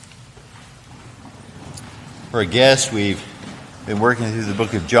For a guest, we've been working through the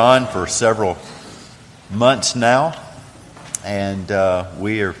book of John for several months now, and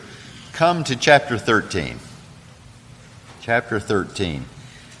we have come to chapter 13. Chapter 13.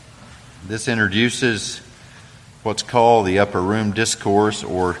 This introduces what's called the upper room discourse,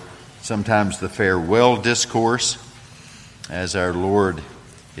 or sometimes the farewell discourse, as our Lord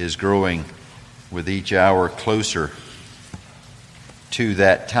is growing with each hour closer to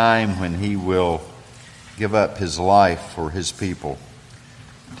that time when he will give up his life for his people,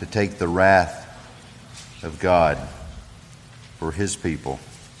 to take the wrath of God for his people.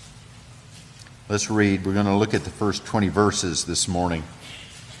 Let's read. We're going to look at the first 20 verses this morning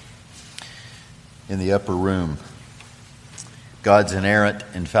in the upper room. God's inerrant,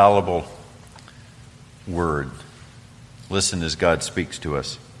 infallible word. Listen as God speaks to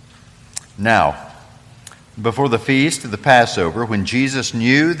us. Now, before the feast of the Passover, when Jesus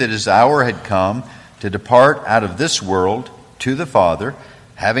knew that his hour had come to depart out of this world to the Father,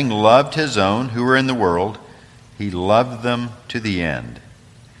 having loved his own who were in the world, he loved them to the end.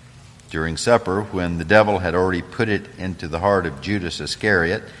 During supper, when the devil had already put it into the heart of Judas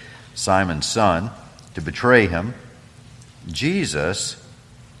Iscariot, Simon's son, to betray him, Jesus,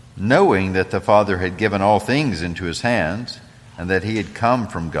 knowing that the Father had given all things into his hands, and that he had come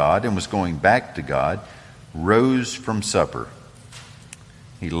from God and was going back to God, rose from supper.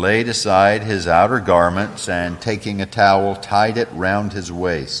 He laid aside his outer garments and, taking a towel, tied it round his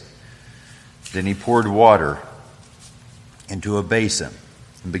waist. Then he poured water into a basin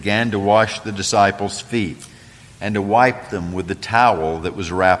and began to wash the disciples' feet and to wipe them with the towel that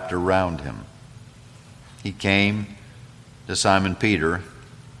was wrapped around him. He came to Simon Peter,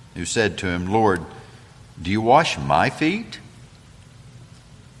 who said to him, "Lord, do you wash my feet?"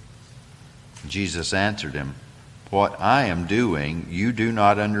 Jesus answered him, "What I am doing you do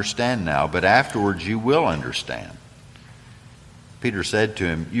not understand now, but afterwards you will understand." Peter said to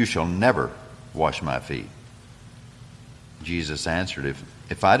him, "You shall never wash my feet." Jesus answered,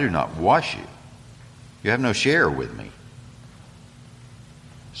 If I do not wash you, you have no share with me."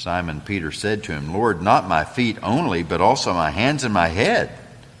 Simon Peter said to him, "Lord, not my feet only, but also my hands and my head."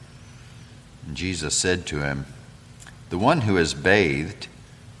 And Jesus said to him, "The one who is bathed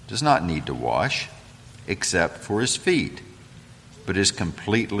does not need to wash, except for his feet, but is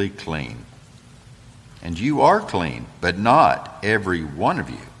completely clean. And you are clean, but not every one of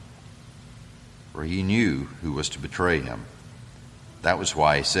you." For he knew who was to betray him. That was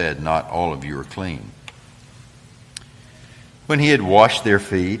why he said, "Not all of you are clean." When he had washed their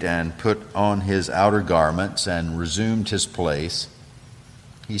feet and put on his outer garments and resumed his place,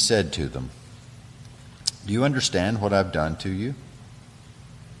 he said to them, "Do you understand what I've done to you?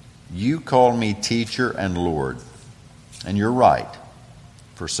 You call me teacher and Lord, and you're right,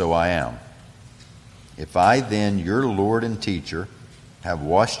 for so I am. If I then, your Lord and teacher, have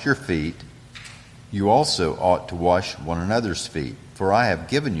washed your feet, you also ought to wash one another's feet, for I have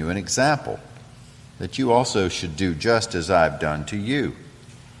given you an example, that you also should do just as I have done to you.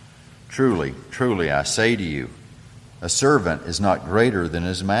 Truly, truly, I say to you, a servant is not greater than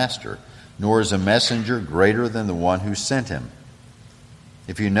his master, nor is a messenger greater than the one who sent him.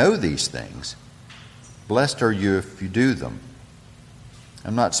 If you know these things, blessed are you if you do them.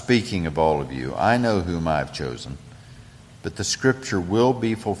 I'm not speaking of all of you. I know whom I have chosen. But the scripture will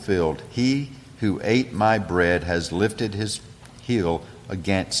be fulfilled. He who ate my bread has lifted his heel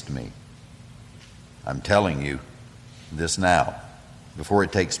against me. I'm telling you this now, before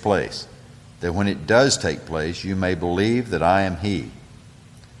it takes place, that when it does take place, you may believe that I am he.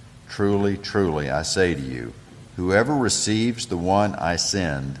 Truly, truly, I say to you, whoever receives the one I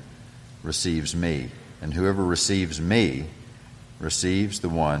send receives me, and whoever receives me receives the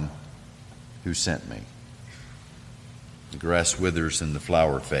one who sent me." The grass withers and the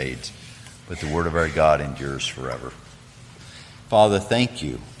flower fades, but the word of our God endures forever. Father, thank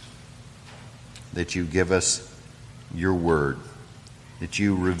you that you give us your word, that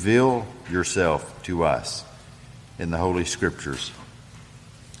you reveal yourself to us in the Holy Scriptures.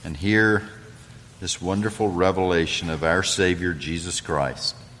 And here, this wonderful revelation of our Savior, Jesus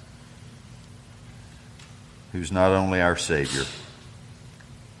Christ, who's not only our Savior,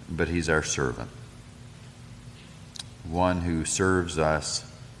 but he's our servant, one who serves us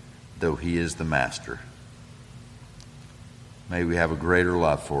though he is the master. May we have a greater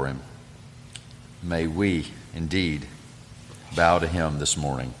love for him. May we indeed bow to him this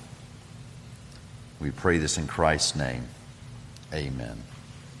morning. We pray this in Christ's name. Amen.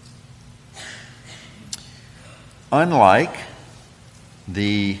 Unlike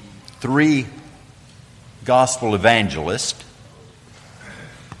the three gospel evangelists,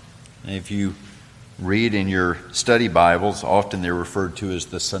 if you read in your study Bibles, often they're referred to as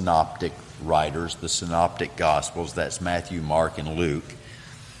the synoptic writers, the synoptic gospels. That's Matthew, Mark, and Luke.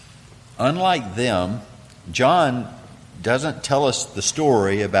 Unlike them, John doesn't tell us the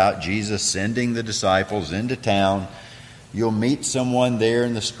story about Jesus sending the disciples into town. You'll meet someone there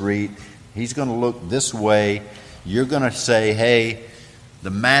in the street. He's going to look this way. You're going to say, hey,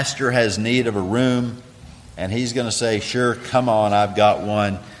 the master has need of a room. And he's going to say, sure, come on, I've got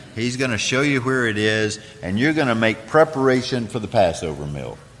one. He's going to show you where it is, and you're going to make preparation for the Passover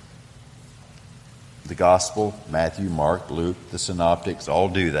meal. The Gospel, Matthew, Mark, Luke, the Synoptics all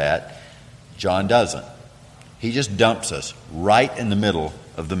do that. John doesn't. He just dumps us right in the middle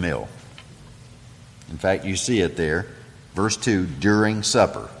of the meal. In fact, you see it there. Verse 2, during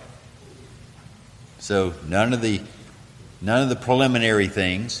supper. So none of the preliminary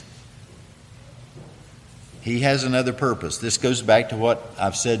things. He has another purpose. This goes back to what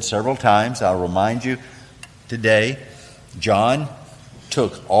I've said several times. I'll remind you today. John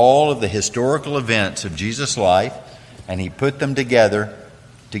took all of the historical events of Jesus' life and he put them together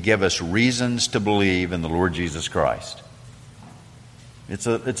to give us reasons to believe in the Lord Jesus Christ. It's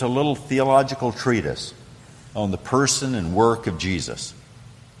a little theological treatise on the person and work of Jesus.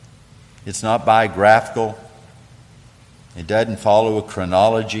 It's not biographical. It doesn't follow a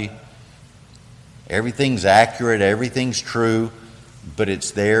chronology. Everything's accurate, everything's true, but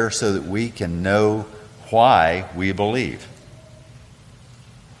it's there so that we can know why we believe.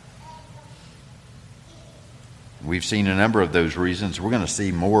 We've seen a number of those reasons. We're going to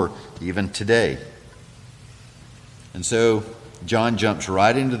see more even today. And so John jumps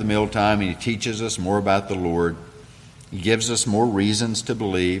right into the mealtime and he teaches us more about the Lord. He gives us more reasons to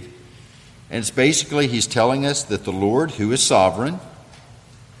believe. And it's basically he's telling us that the Lord, who is sovereign,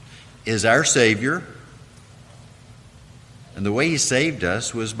 is our Savior. And the way he saved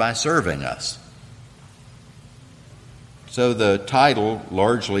us was by serving us. So the title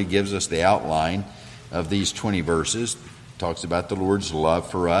largely gives us the outline of these 20 verses. It talks about the Lord's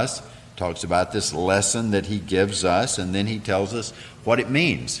love for us. Talks about this lesson that he gives us. And then he tells us what it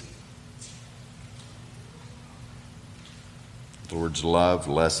means. The Lord's love,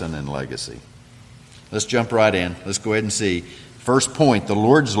 lesson, and legacy. Let's jump right in. Let's go ahead and see. First point, the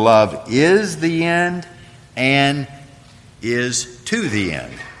Lord's love is the end and is to the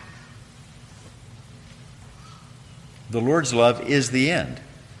end. The Lord's love is the end.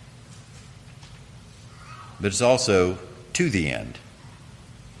 But it's also to the end.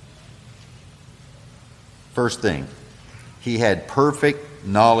 First thing, he had perfect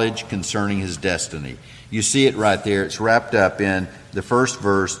knowledge concerning his destiny. You see it right there. It's wrapped up in the first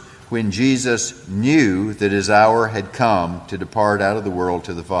verse. When Jesus knew that his hour had come to depart out of the world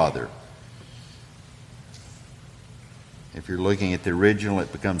to the Father. If you're looking at the original,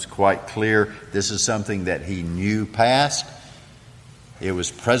 it becomes quite clear this is something that he knew past. It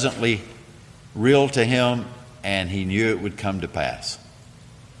was presently real to him, and he knew it would come to pass.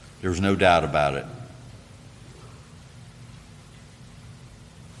 There was no doubt about it.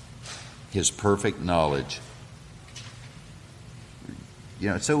 His perfect knowledge. You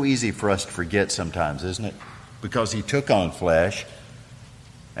know, it's so easy for us to forget sometimes, isn't it? Because he took on flesh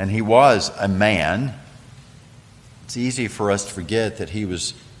and he was a man. It's easy for us to forget that he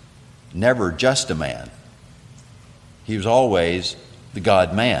was never just a man. He was always the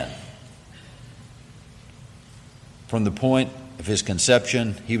God-man. From the point of his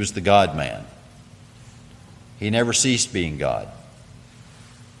conception, he was the God-man. He never ceased being God.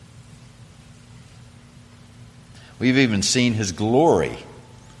 We've even seen his glory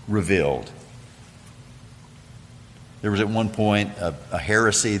revealed. There was at one point a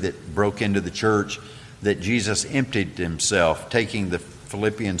heresy that broke into the church that Jesus emptied himself, taking the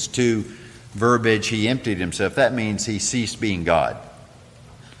Philippians 2 verbiage, he emptied himself. That means he ceased being God.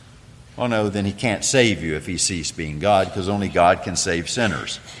 Oh no, then he can't save you if he ceased being God, because only God can save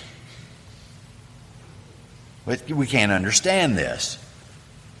sinners. But we can't understand this.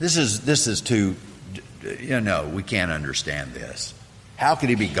 This is too, we can't understand this. How could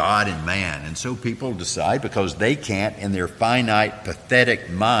he be God and man? And so people decide, because they can't in their finite, pathetic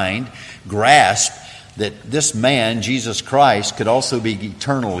mind grasp that this man, Jesus Christ, could also be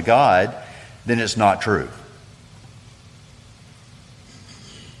eternal God, then it's not true.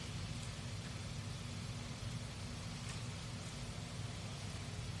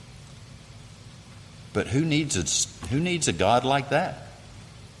 But who needs a God like that?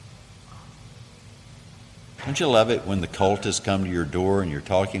 Don't you love it when the cultists come to your door and you're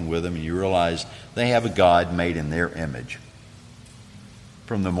talking with them and you realize they have a God made in their image?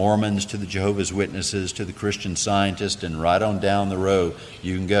 From the Mormons to the Jehovah's Witnesses to the Christian Scientists and right on down the row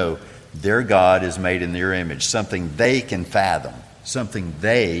you can go. Their God is made in their image, something they can fathom, something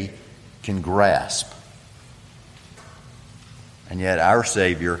they can grasp. And yet our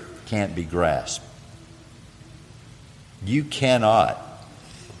Savior can't be grasped. You cannot,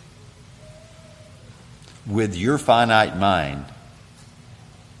 with your finite mind,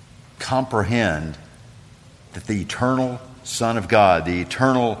 comprehend that the eternal Son of God, the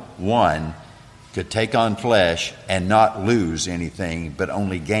eternal One, could take on flesh and not lose anything, but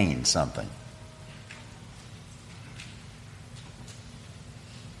only gain something.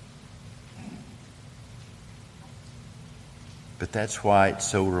 But that's why it's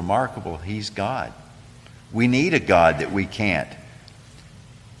so remarkable. He's God. We need a God that we can't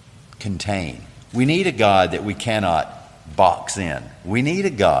contain. We need a God that we cannot box in. We need a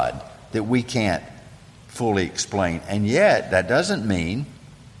God that we can't fully explain. And yet, that doesn't mean,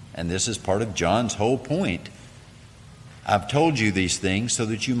 and this is part of John's whole point, I've told you these things so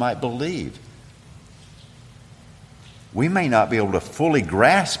that you might believe. We may not be able to fully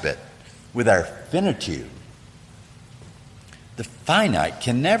grasp it with our finitude. The finite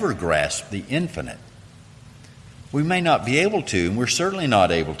can never grasp the infinite. We may not be able to, and we're certainly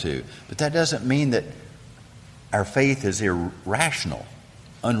not able to, but that doesn't mean that our faith is irrational,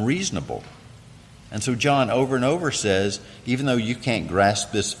 unreasonable. And so John over and over says, even though you can't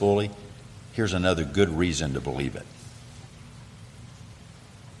grasp this fully, here's another good reason to believe it.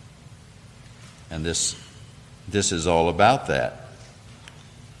 And this is all about that.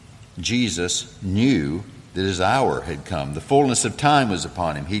 Jesus knew that his hour had come. The fullness of time was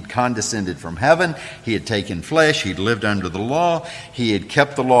upon him. He'd condescended from heaven. He had taken flesh. He'd lived under the law. He had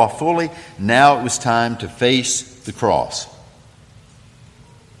kept the law fully. Now it was time to face the cross.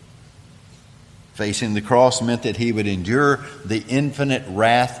 Facing the cross meant that he would endure the infinite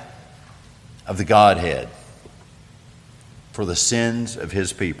wrath of the Godhead for the sins of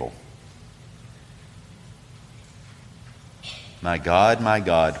his people. My God,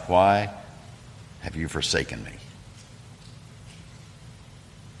 why have you forsaken me?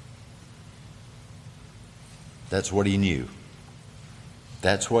 That's what he knew.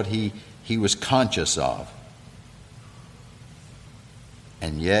 That's what he was conscious of.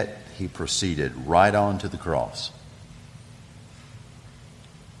 And yet he proceeded right on to the cross.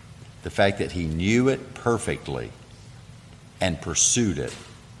 The fact that he knew it perfectly and pursued it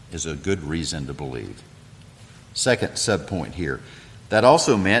is a good reason to believe. Second subpoint here. That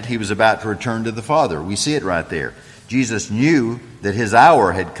also meant he was about to return to the Father. We see it right there. Jesus knew that his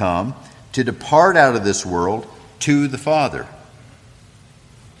hour had come to depart out of this world to the Father.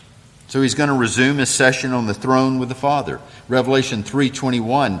 So he's going to resume his session on the throne with the Father. Revelation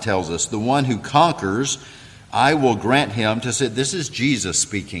 3:21 tells us, the one who conquers, I will grant him to sit. This is Jesus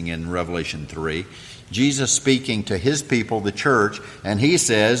speaking in Revelation 3. Jesus speaking to his people, the church, and he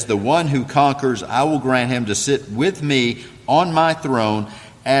says, the one who conquers, I will grant him to sit with me on my throne,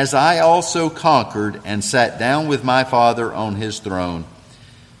 as I also conquered and sat down with my Father on his throne.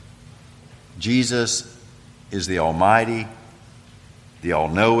 Jesus is the Almighty, the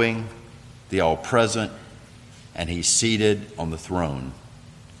All-Knowing, the All-Present, and he's seated on the throne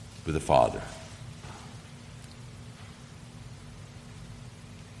with the Father.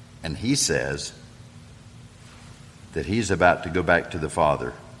 And he says that he's about to go back to the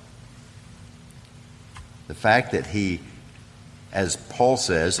Father. The fact that he, as Paul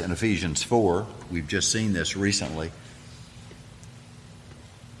says in Ephesians 4, we've just seen this recently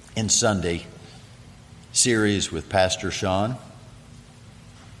in Sunday series with Pastor Sean,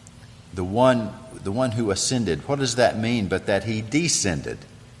 the one who ascended, what does that mean but that he descended?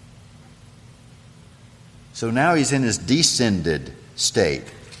 So now he's in his descended state.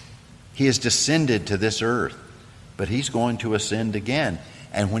 He has descended to this earth, but he's going to ascend again.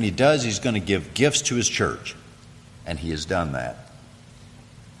 And when he does, he's going to give gifts to his church. And he has done that.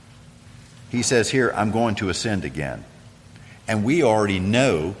 He says here, I'm going to ascend again. And we already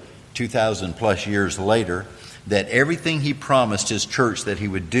know, 2,000 plus years later, that everything he promised his church that he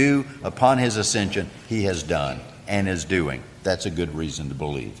would do upon his ascension, he has done and is doing. That's a good reason to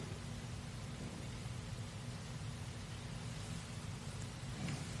believe.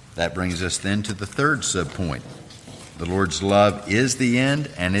 That brings us then to the third subpoint. The Lord's love is the end,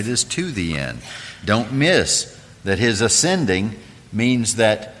 and it is to the end. Don't miss that his ascending means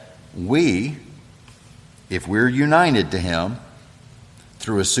that we, if we're united to him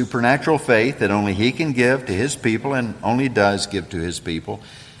through a supernatural faith that only he can give to his people and only does give to his people,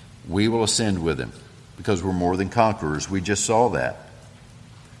 we will ascend with him because we're more than conquerors. We just saw that.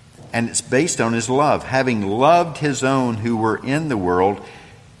 And it's based on his love. Having loved his own who were in the world,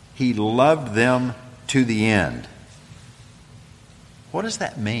 he loved them to the end. What does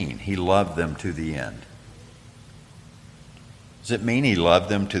that mean? He loved them to the end. Does it mean he loved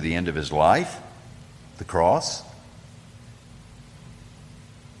them to the end of his life? The cross?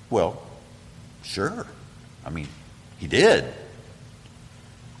 Well, sure. I mean, he did.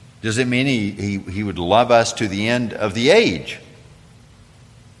 Does it mean he would love us to the end of the age?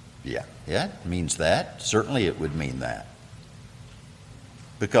 Yeah, it means that. Certainly it would mean that.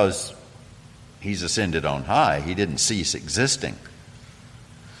 Because he's ascended on high. He didn't cease existing.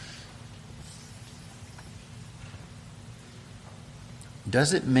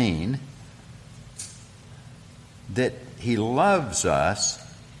 Does it mean that he loves us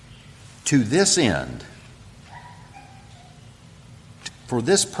to this end, for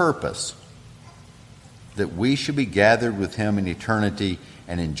this purpose, that we should be gathered with him in eternity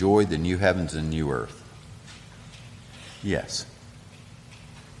and enjoy the new heavens and new earth? Yes.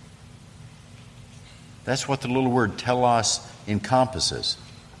 That's what the little word telos encompasses.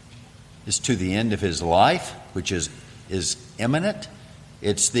 It's to the end of his life, which is imminent.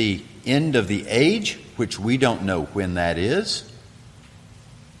 It's the end of the age, which we don't know when that is.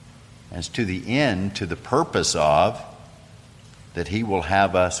 And it's to the end, to the purpose of, that he will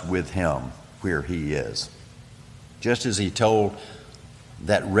have us with him where he is. Just as he told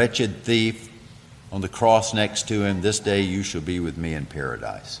that wretched thief on the cross next to him, "This day you shall be with me in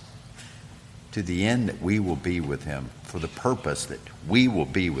paradise." To the end that we will be with him, for the purpose that we will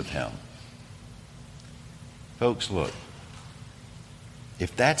be with him. Folks, look.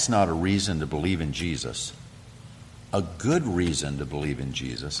 If that's not a reason to believe in Jesus, a good reason to believe in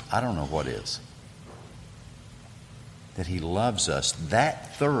Jesus, I don't know what is. That he loves us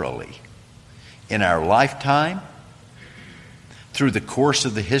that thoroughly in our lifetime, through the course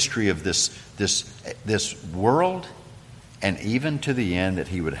of the history of this world, and even to the end that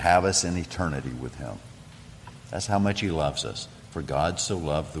he would have us in eternity with him. That's how much he loves us. For God so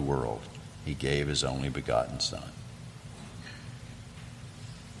loved the world, he gave his only begotten Son.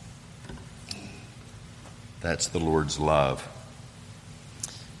 That's the Lord's love.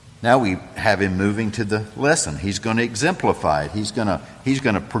 Now we have him moving to the lesson. He's going to exemplify it. He's going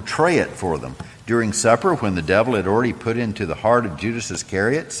to portray it for them. During supper, when the devil had already put into the heart of Judas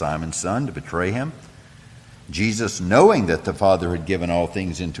Iscariot, Simon's son, to betray him, Jesus, knowing that the Father had given all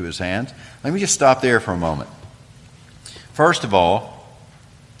things into his hands. Let me just stop there for a moment. First of all,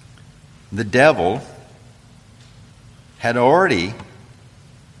 the devil had already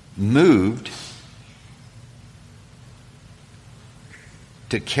moved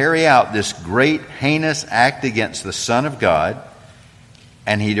to carry out this great heinous act against the Son of God,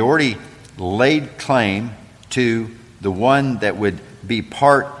 and he'd already laid claim to the one that would be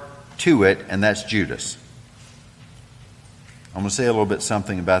part to it, and that's Judas. I'm going to say a little bit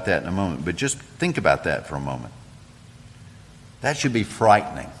something about that in a moment, but just think about that for a moment. That should be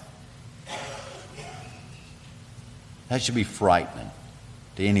frightening. That should be frightening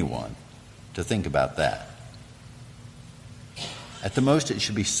to anyone to think about that. At the most, it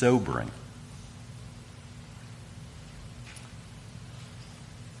should be sobering.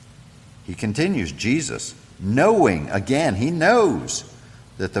 He continues, Jesus, knowing, again, he knows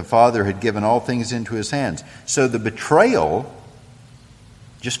that the Father had given all things into his hands. So the betrayal,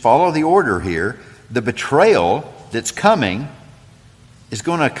 just follow the order here, the betrayal that's coming is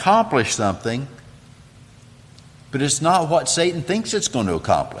going to accomplish something, but it's not what Satan thinks it's going to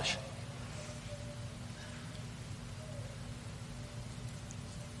accomplish.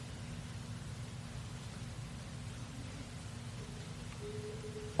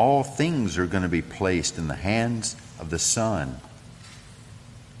 All things are going to be placed in the hands of the Son.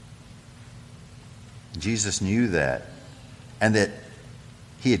 Jesus knew that, and that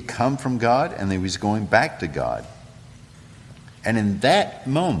he had come from God and that he was going back to God. And in that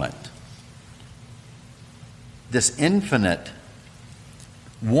moment, this infinite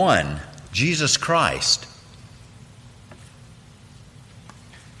one, Jesus Christ,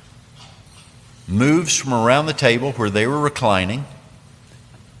 moves from around the table where they were reclining,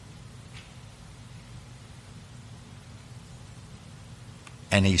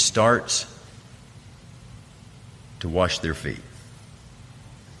 and he starts to wash their feet.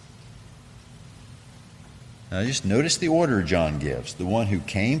 Now just notice the order John gives. The one who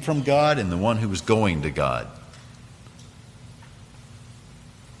came from God and the one who was going to God.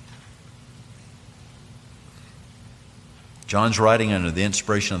 John's writing under the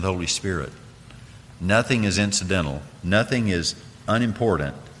inspiration of the Holy Spirit. Nothing is incidental. Nothing is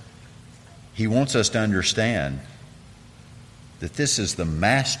unimportant. He wants us to understand that this is the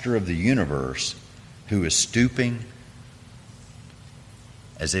master of the universe who is stooping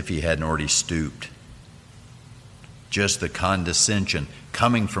as if he hadn't already stooped Just the condescension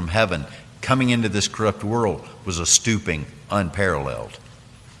coming from heaven, coming into this corrupt world, was a stooping unparalleled.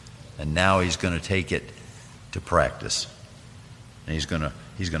 And now he's going to take it to practice. And he's going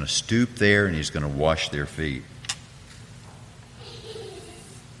to stoop there and he's going to wash their feet.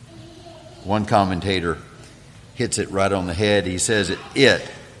 One commentator hits it right on the head. He says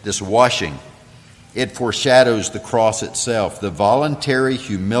this washing, it foreshadows the cross itself. The voluntary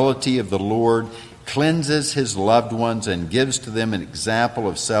humility of the Lord cleanses his loved ones and gives to them an example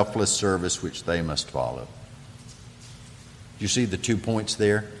of selfless service which they must follow. You see the 2 points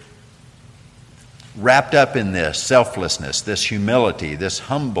there? Wrapped up in this selflessness, this humility, this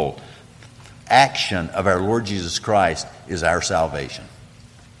humble action of our Lord Jesus Christ is our salvation.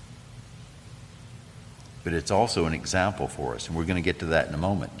 But it's also an example for us, and we're going to get to that in a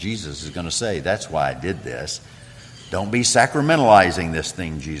moment. Jesus is going to say, that's why I did this. Don't be sacramentalizing this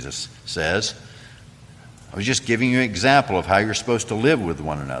thing, Jesus says. I was just giving you an example of how you're supposed to live with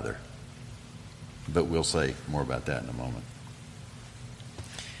one another. But we'll say more about that in a moment.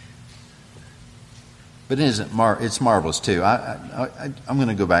 But it's marvelous too. I'm going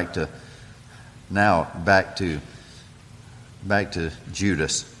to go back to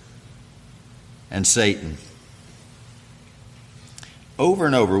Judas and Satan. Over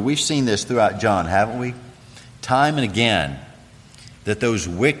and over, we've seen this throughout John, haven't we? Time and again, that those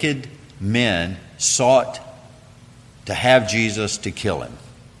wicked men sought to have Jesus to kill him.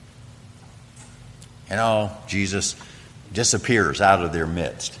 And Jesus disappears out of their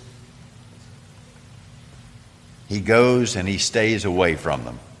midst. He goes and he stays away from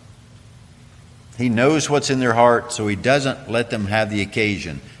them. He knows what's in their heart, so he doesn't let them have the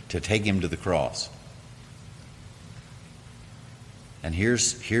occasion to take him to the cross. And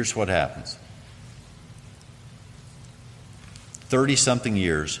here's what happens. 30-something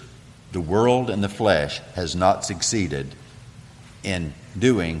years, the world and the flesh has not succeeded in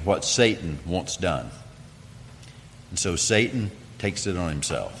doing what Satan wants done. And so Satan takes it on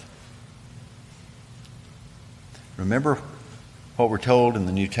himself. Remember what we're told in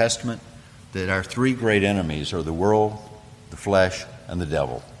the New Testament? That our three great enemies are the world, the flesh, and the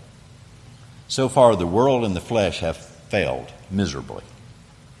devil. So far, the world and the flesh have failed miserably.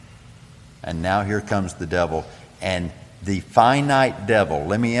 And now here comes the devil. And the finite devil,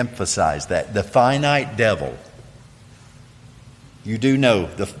 let me emphasize that, the finite devil. You do know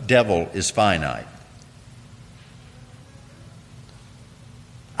the devil is finite.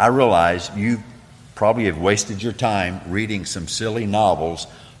 I realize you probably have wasted your time reading some silly novels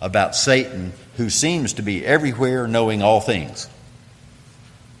about Satan, who seems to be everywhere, knowing all things.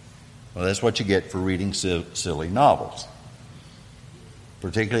 Well, that's what you get for reading silly novels,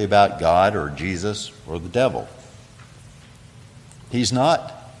 particularly about God or Jesus or the devil. He's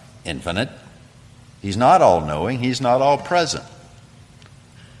not infinite. He's not all-knowing. He's not all-present.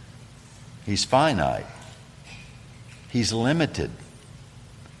 He's finite. He's limited.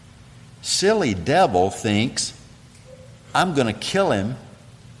 Silly devil thinks, I'm going to kill him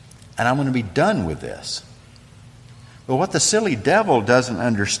and I'm going to be done with this. But what the silly devil doesn't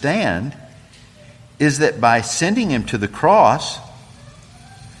understand is that by sending him to the cross,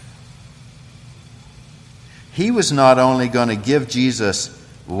 he was not only going to give Jesus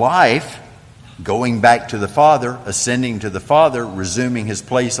life, going back to the Father, ascending to the Father, resuming his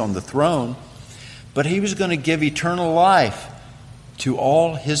place on the throne, but he was going to give eternal life to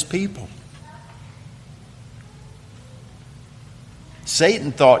all his people.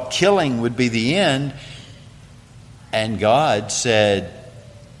 Satan thought killing would be the end, and God said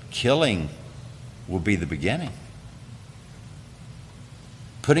killing will be the beginning.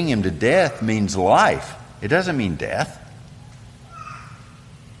 Putting him to death means life. It doesn't mean death.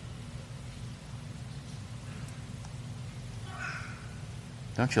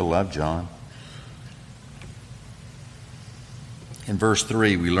 Don't you love John? In verse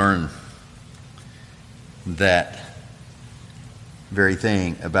 3, we learn that very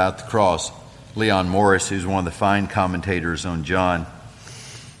thing about the cross. Leon Morris, who's one of the fine commentators on John,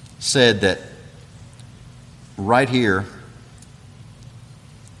 said that right here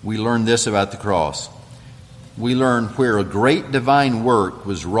we learn this about the cross. We learn where a great divine work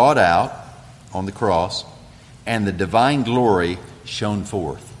was wrought out on the cross and the divine glory shone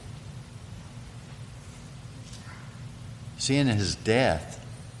forth. See, in his death,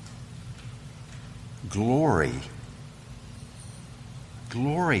 glory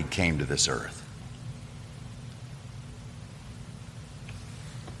came to this earth.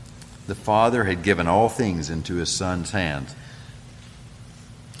 The Father had given all things into his Son's hands.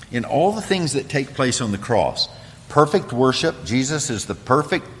 In all the things that take place on the cross, perfect worship. Jesus is the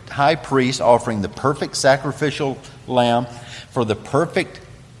perfect high priest offering the perfect sacrificial lamb for the perfect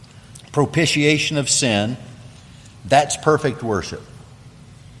propitiation of sin. That's perfect worship.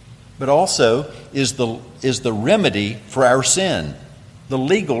 But also is the remedy for our sin, the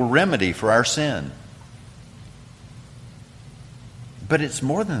legal remedy for our sin. But it's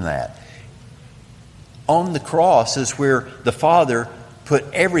more than that. On the cross is where the Father put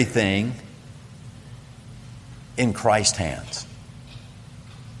everything in Christ's hands.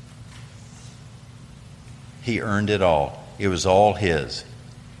 He earned it all. It was all His.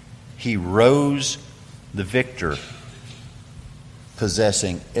 He rose the victor,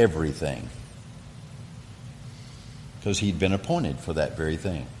 possessing everything, because He'd been appointed for that very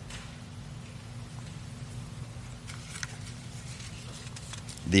thing.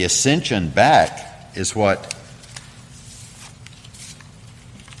 The ascension back is what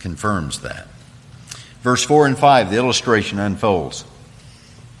confirms that. Verse 4 and 5, the illustration unfolds.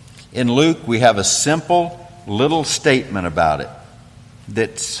 In Luke, we have a simple little statement about it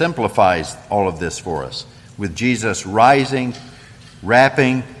that simplifies all of this for us, with Jesus rising,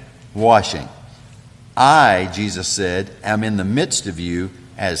 wrapping, washing. I, Jesus said, am in the midst of you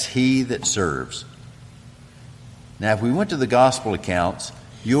as He that serves. Now, if we went to the gospel accounts,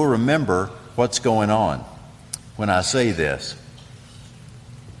 you'll remember what's going on when I say this.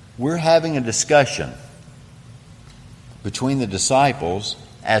 We're having a discussion between the disciples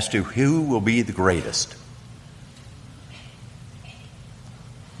as to who will be the greatest.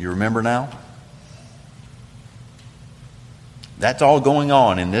 You remember now? That's all going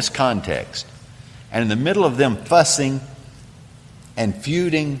on in this context. And in the middle of them fussing and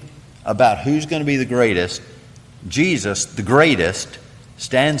feuding about who's going to be the greatest, Jesus, the greatest,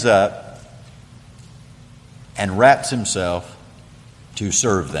 stands up and wraps Himself to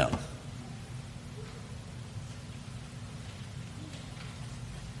serve them.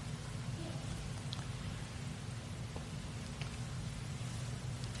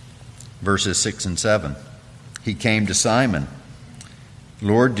 Verses 6 and 7. He came to Simon.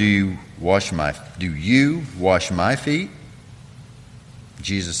 Lord, do you wash my feet?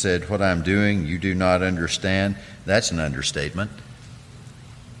 Jesus said, what I'm doing you do not understand. That's an understatement.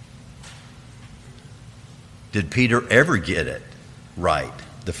 Did Peter ever get it right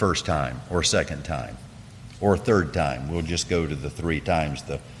the first time or second time or third time? We'll just go to the 3 times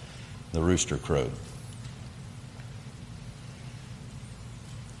the rooster crowed.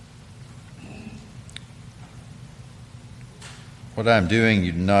 What I'm doing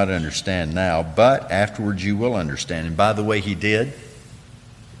you do not understand now, but afterwards you will understand. And by the way, He did.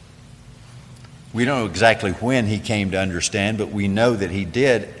 We don't know exactly when He came to understand, but we know that He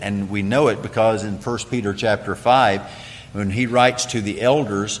did, and we know it because in 1 Peter chapter 5, when he writes to the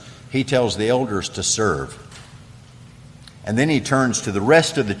elders, he tells the elders to serve. And then he turns to the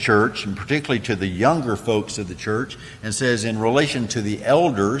rest of the church, and particularly to the younger folks of the church, and says, in relation to the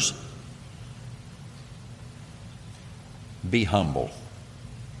elders, be humble.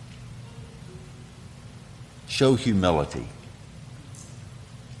 Show humility.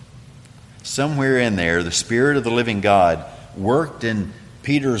 Somewhere in there, the Spirit of the living God worked in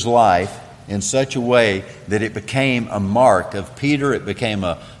Peter's life in such a way that it became a mark of Peter. It became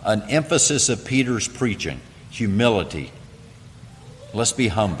an emphasis of Peter's preaching. Humility. Let's be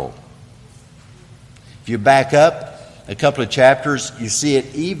humble. If you back up a couple of chapters, you see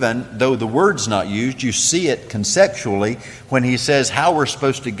it, even though the word's not used, you see it conceptually when he says how we're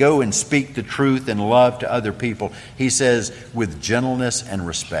supposed to go and speak the truth and love to other people. He says, with gentleness and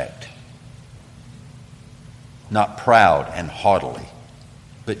respect. Not proud and haughtily,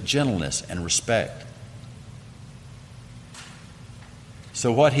 but gentleness and respect.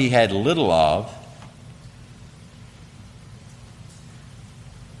 So what he had little of,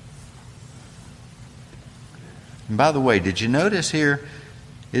 and by the way, did you notice here,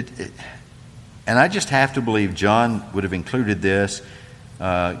 and I just have to believe John would have included this,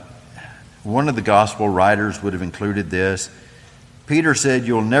 one of the gospel writers would have included this. Peter said,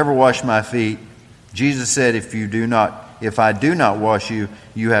 you'll never wash my feet. Jesus said, if I do not wash you,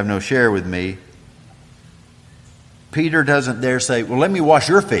 you have no share with me. Peter doesn't dare say, well, let me wash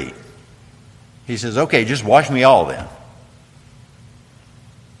your feet. He says, okay, just wash me all then.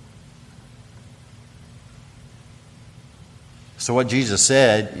 So what Jesus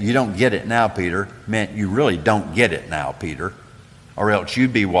said, you don't get it now, Peter, meant you really don't get it now, Peter, or else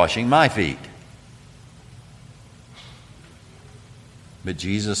you'd be washing my feet. But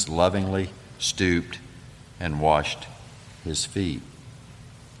Jesus lovingly stooped and washed his feet.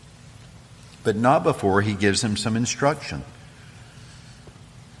 But not before he gives him some instruction.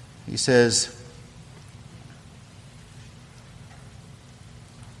 He says,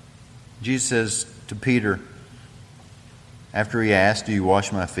 Jesus says to Peter, after he asked, do you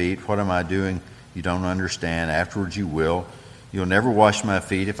wash my feet? What am I doing? You don't understand. Afterwards you will. You'll never wash my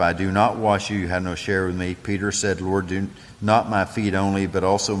feet. If I do not wash you, you have no share with me. Peter said, Lord, do not my feet only, but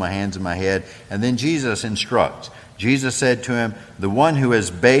also my hands and my head. And then Jesus instructs. Jesus said to him, the one who has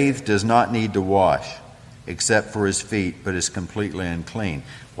bathed does not need to wash, except for his feet, but is completely unclean.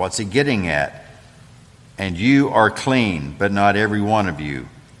 What's he getting at? And you are clean, but not every one of you.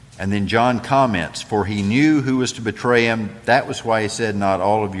 And then John comments, for he knew who was to betray him. That was why he said, not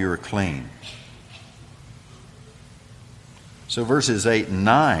all of you are clean. So verses 8 and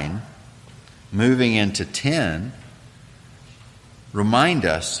 9, moving into 10, remind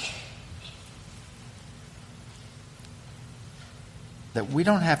us that we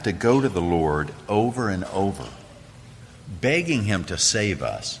don't have to go to the Lord over and over, begging Him to save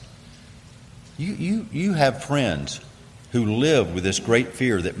us. You have friends who live with this great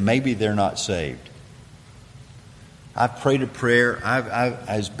fear that maybe they're not saved. I've prayed a prayer. I've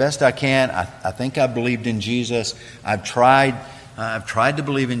as best I can. I think I believed in Jesus. I've tried to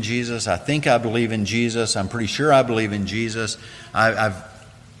believe in Jesus. I think I believe in Jesus. I'm pretty sure I believe in Jesus.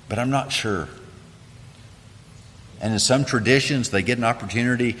 But I'm not sure. And in some traditions, they get an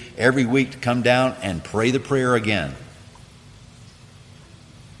opportunity every week to come down and pray the prayer again.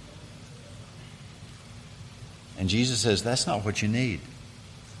 And Jesus says, that's not what you need.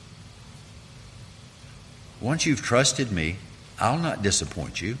 Once you've trusted me, I'll not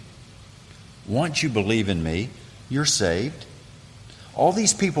disappoint you. Once you believe in me, you're saved. All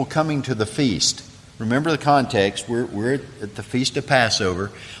these people coming to the feast, remember the context, we're at the Feast of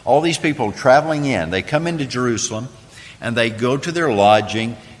Passover. All these people traveling in, they come into Jerusalem and they go to their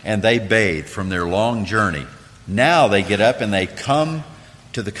lodging and they bathe from their long journey. Now they get up and they come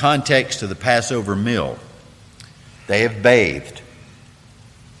to the context of the Passover meal. They have bathed.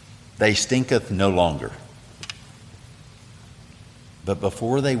 They stinketh no longer. But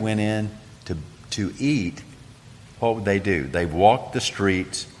before they went in to eat, what would they do? They walked the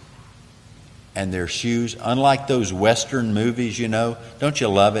streets, and their shoes, unlike those Western movies, don't you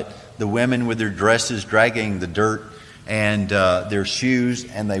love it? The women with their dresses dragging the dirt and their shoes,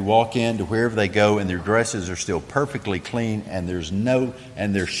 and they walk into wherever they go, and their dresses are still perfectly clean, and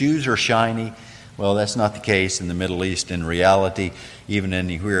their shoes are shiny. Well, that's not the case in the Middle East in reality, even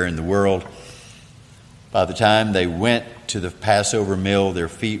anywhere in the world. By the time they went to the Passover meal, their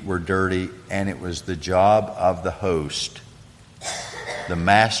feet were dirty, and it was the job of the host, the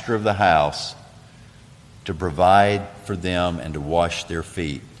master of the house, to provide for them and to wash their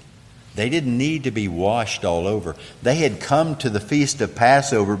feet. They didn't need to be washed all over. They had come to the Feast of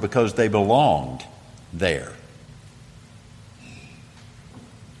Passover because they belonged there.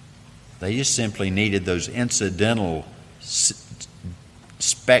 They just simply needed those incidental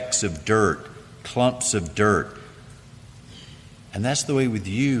specks of dirt, clumps of dirt. And that's the way with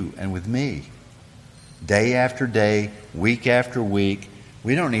you and with me. Day after day, week after week,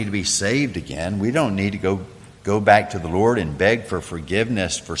 we don't need to be saved again. We don't need to go back to the Lord and beg for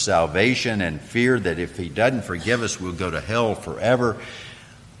forgiveness, for salvation, and fear that if He doesn't forgive us, we'll go to hell forever.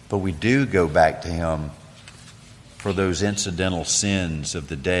 But we do go back to Him for those incidental sins of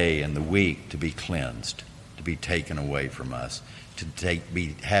the day and the week to be cleansed, to be taken away from us, to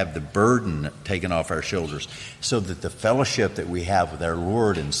have the burden taken off our shoulders, so that the fellowship that we have with our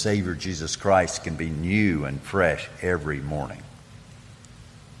Lord and Savior Jesus Christ can be new and fresh every morning.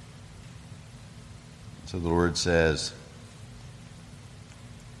 So the Lord says,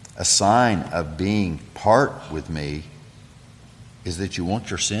 a sign of being part with me is that you want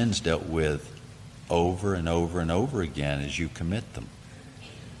your sins dealt with over and over and over again as you commit them.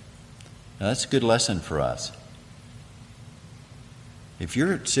 Now that's a good lesson for us. If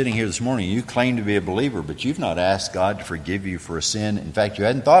you're sitting here this morning, you claim to be a believer, but you've not asked God to forgive you for a sin. In fact, you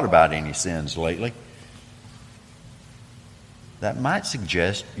hadn't thought about any sins lately. That might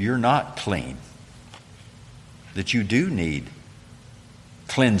suggest you're not clean, that you do need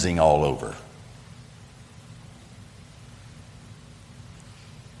cleansing all over.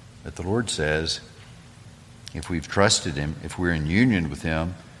 But the Lord says, if we've trusted Him, if we're in union with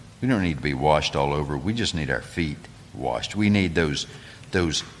Him, we don't need to be washed all over. We just need our feet washed. We need those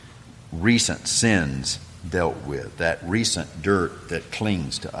recent sins dealt with, that recent dirt that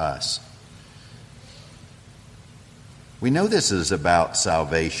clings to us. We know this is about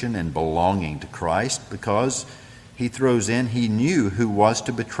salvation and belonging to Christ because He throws in, He knew who was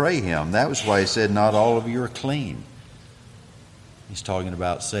to betray Him. That was why He said, not all of you are clean. He's talking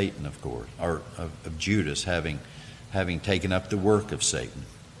about Satan, of course, or of Judas having taken up the work of Satan.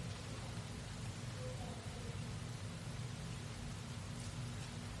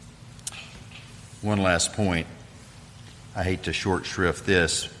 One last point. I hate to short shrift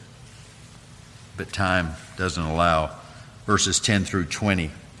this, but time doesn't allow. Verses 10 through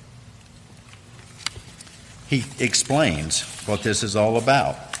 20. He explains what this is all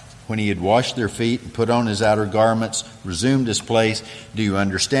about. When he had washed their feet and put on his outer garments, resumed his place, do you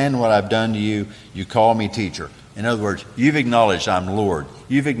understand what I've done to you? You call me teacher. In other words, you've acknowledged I'm Lord.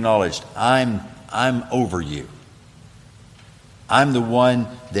 You've acknowledged I'm over you. I'm the one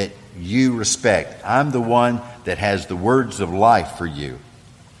that you respect. I'm the one that has the words of life for you.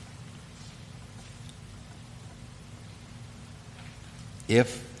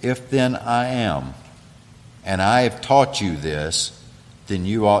 If then I am, and I have taught you this, then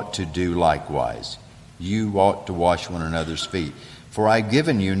you ought to do likewise. You ought to wash one another's feet. For I've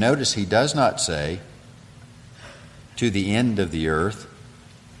given you, notice he does not say, to the end of the earth.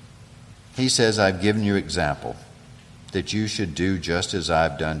 He says, I've given you example, that you should do just as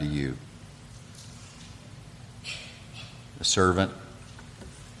I've done to you. A servant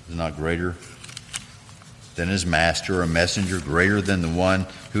is not greater than his master, a messenger greater than the one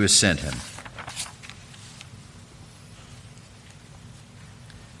who has sent him.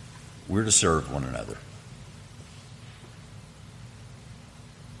 We're to serve one another.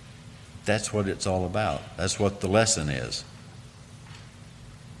 That's what it's all about. That's what the lesson is.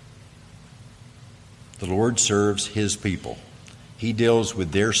 The Lord serves his people. He deals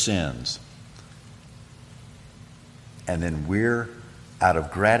with their sins. And then we're, out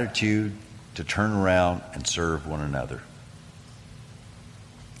of gratitude, to turn around and serve one another.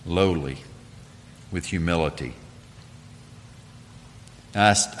 Lowly, with humility.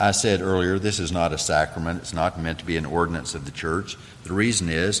 I said earlier, this is not a sacrament. It's not meant to be an ordinance of the church. The reason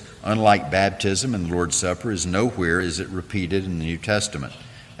is, unlike baptism and the Lord's Supper, is nowhere is it repeated in the New Testament,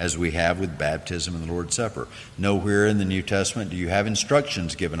 as we have with baptism and the Lord's Supper. Nowhere in the New Testament do you have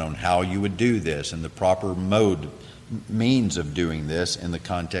instructions given on how you would do this and the proper means of doing this in the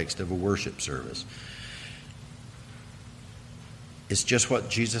context of a worship service. It's just what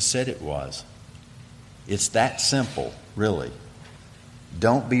Jesus said it was. It's that simple, really.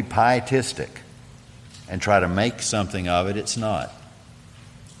 Don't be pietistic and try to make something of it. It's not.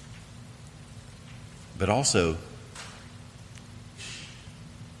 But also,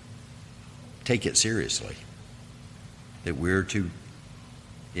 take it seriously. That we're to,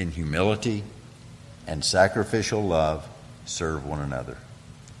 in humility and sacrificial love, serve one another.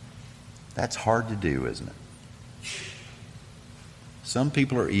 That's hard to do, isn't it? Some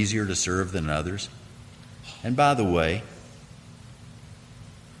people are easier to serve than others. And by the way,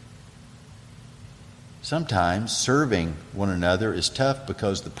 sometimes serving one another is tough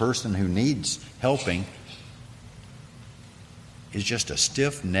because the person who needs helping is just a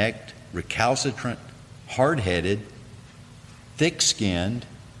stiff-necked, recalcitrant, hard-headed, thick-skinned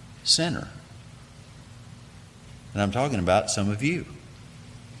sinner. And I'm talking about some of you.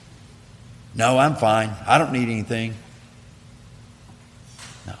 No, I'm fine. I don't need anything.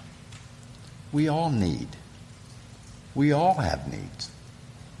 No. We all need. We all have needs.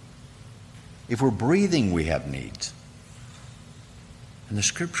 If we're breathing, we have needs. And the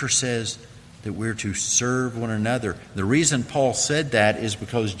Scripture says that we're to serve one another. The reason Paul said that is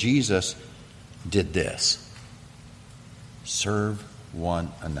because Jesus did this. Serve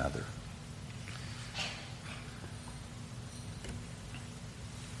one another.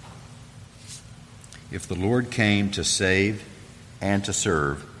 If the Lord came to save and to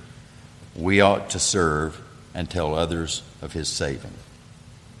serve, we ought to serve and tell others of his saving.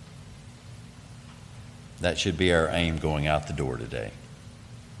 That should be our aim going out the door today.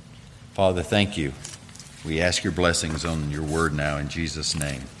 Father, thank you. We ask your blessings on your word now in Jesus'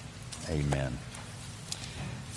 name. Amen.